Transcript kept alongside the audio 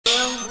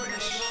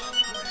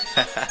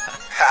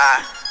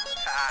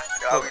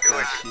Yo, we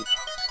doing shit.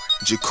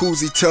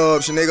 Jacuzzi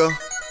tubs, nigga.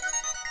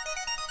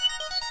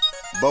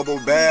 Bubble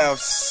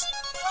baths.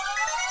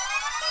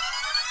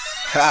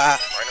 Ha.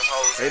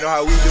 They know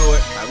how we do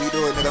it. How we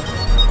do it, nigga.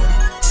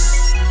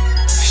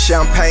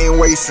 Champagne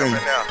wasting. Bitch,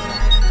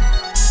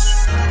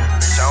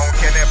 I don't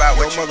care about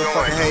what you doing.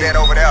 You that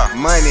over there.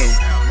 Money.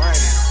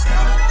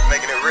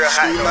 Making it real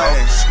hot, Street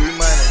money. Street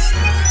money.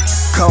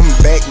 Come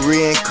back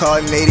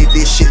reincarnated,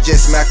 this shit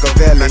just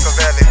Machiavelli.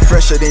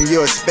 Fresher than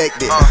you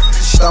expected.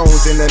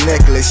 Stones in the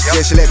necklace,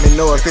 just let me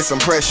know if it's some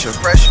pressure.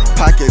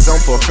 Pockets on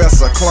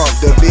Professor Clump,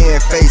 the being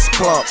face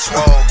plump.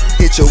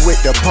 Hit you with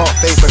the pump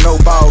fake, but no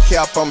ball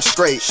cap, I'm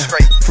straight.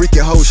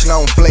 Freaky hoe,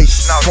 snow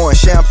flakes. Pouring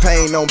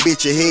champagne on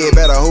bitch your head,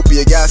 better hope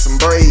you got some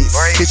braids.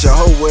 Hit your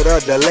hoe with a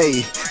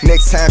delay.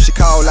 Next time she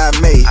call, I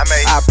may.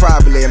 I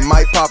probably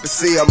might pop a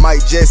C, or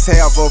might just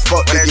have a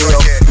fuck to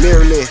give.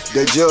 Literally,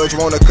 the judge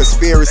want a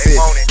conspiracy.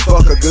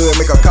 Fuck her good,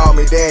 make her call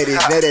me daddy.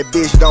 Now that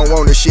bitch don't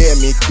wanna share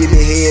me. Give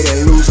me head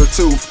and lose a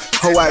tooth.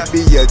 Ho, I be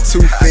a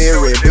tooth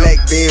fairy,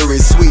 blackberry,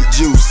 sweet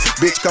juice.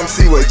 Bitch, come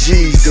see what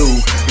G's do.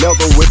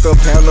 Level with a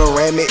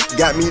panoramic,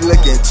 got me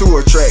looking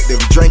too attractive.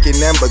 Drinking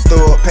amber,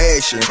 throw a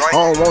passion. I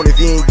don't want if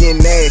you ain't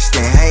getting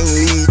nasty. I ain't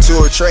lead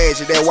to a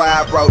tragedy, that's why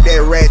I brought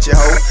that ratchet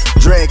hoe.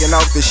 Dragging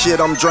off the shit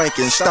I'm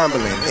drinking,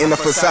 stumbling in a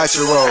Versace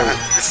roll.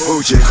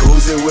 Boochie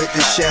jacuzzi with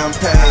the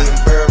champagne,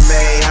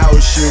 Birdman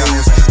house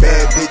shoes.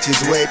 Bad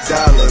bitches, wet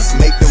dollars,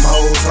 make them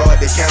hoes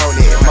hard to count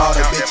it.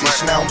 Model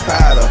bitches, snout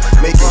powder,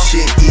 making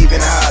shit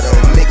even hotter.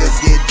 Niggas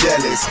get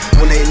jealous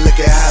when they look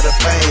at how the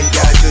fame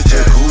got you.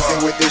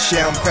 Jacuzzi with the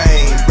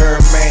champagne,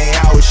 Birdman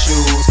house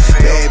shoes.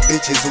 Bad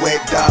bitches, wet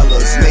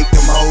dollars, make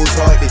them hoes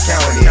hard to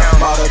count it.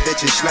 Model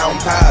bitches, snout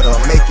powder,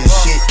 making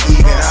shit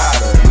even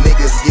hotter.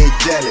 Niggas get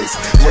jealous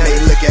when they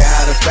look at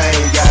how the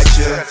fame got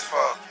you.